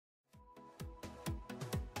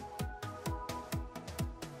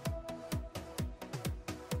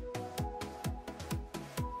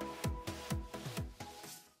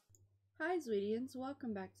Hi Zweetians,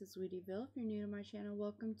 welcome back to Zweetieville. If you're new to my channel,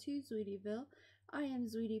 welcome to Zweetieville. I am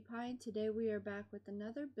Zweetie Pie and today we are back with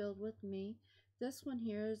another build with me. This one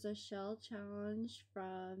here is a shell challenge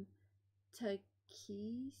from Takesis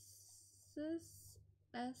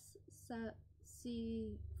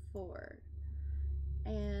SC4.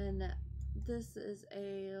 And this is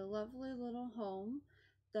a lovely little home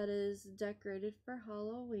that is decorated for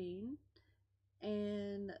Halloween.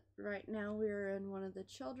 And right now we're in one of the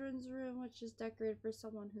children's room, which is decorated for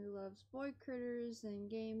someone who loves boy critters and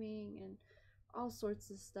gaming and all sorts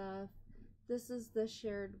of stuff. This is the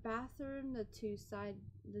shared bathroom. The two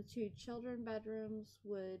children bedrooms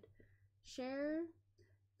would share.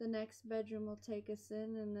 The next bedroom will take us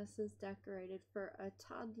in, and this is decorated for a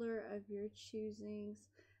toddler of your choosing.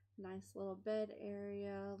 Nice little bed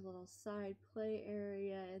area, little side play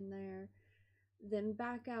area in there. Then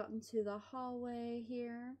back out into the hallway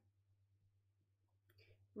here,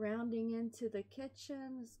 rounding into the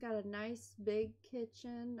kitchen. It's got a nice big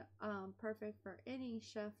kitchen, perfect for any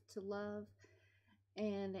chef to love,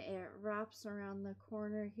 and it wraps around the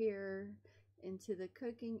corner here into the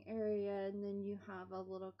cooking area, and then you have a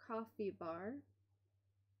little coffee bar.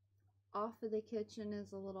 Off of the kitchen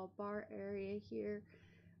is a little bar area here,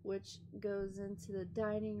 which goes into the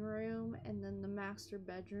dining room, and then the master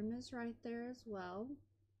bedroom is right there as well.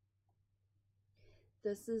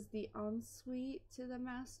 This is the ensuite to the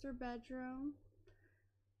master bedroom.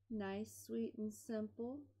 Nice, sweet, and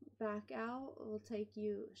simple. Back out will take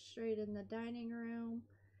you straight in the dining room,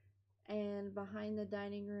 and behind the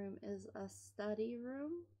dining room is a study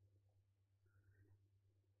room.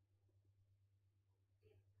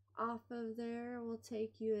 Off of there will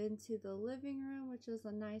take you into the living room, which is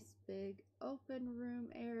a nice big open room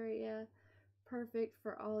area, perfect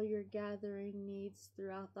for all your gathering needs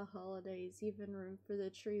throughout the holidays, even room for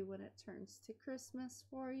the tree when it turns to Christmas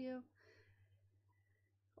for you,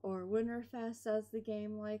 or Winterfest as the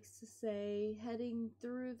game likes to say. Heading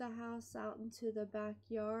through the house out into the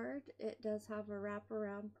backyard, it does have a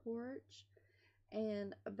wraparound porch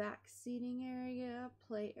and a back seating area,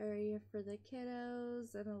 play area for the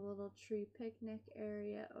kiddos, and a little tree picnic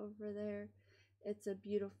area over there. It's a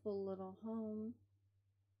beautiful little home.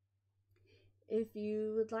 If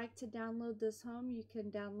you would like to download this home, you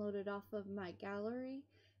can download it off of my gallery,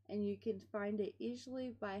 and you can find it easily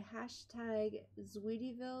by hashtag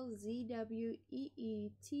Zweetieville,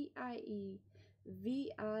 ZWEETIEVILLE.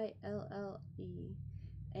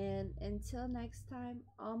 And until next time,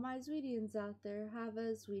 all my Zweetians out there, have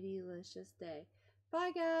a Zweetielicious day.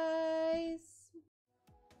 Bye guys!